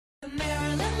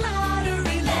Maryland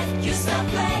Lottery, let yourself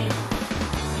play.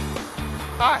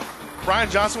 Hi, Brian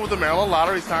Johnson with the Maryland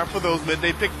Lottery. It's time for those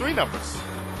midday pick 3 numbers.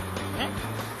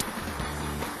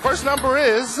 First number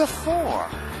is 4.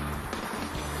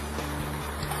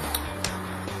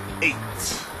 8.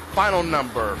 Final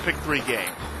number, pick 3 game.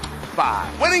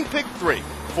 5. Winning pick 3.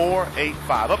 4, 8,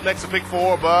 5. Up next to pick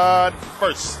 4, but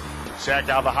first, check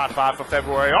out the Hot 5 for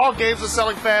February. All games are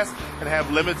selling fast and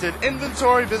have limited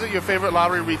inventory. Visit your favorite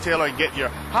lottery retailer and get your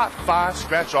Hot 5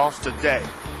 scratch-offs today.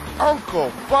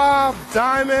 Uncle Bob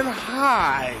Diamond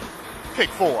High. Pick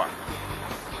 4.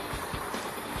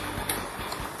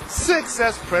 6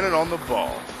 as printed on the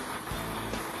ball.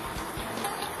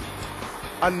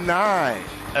 A 9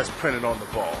 as printed on the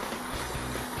ball.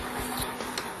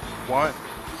 1.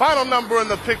 Final number in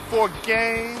the pick 4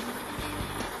 game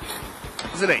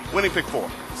is an 8. Winning pick 4.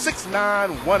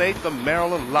 6918, the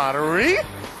Maryland Lottery.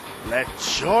 Let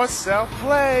yourself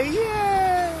play.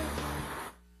 Yeah.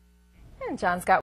 And John's got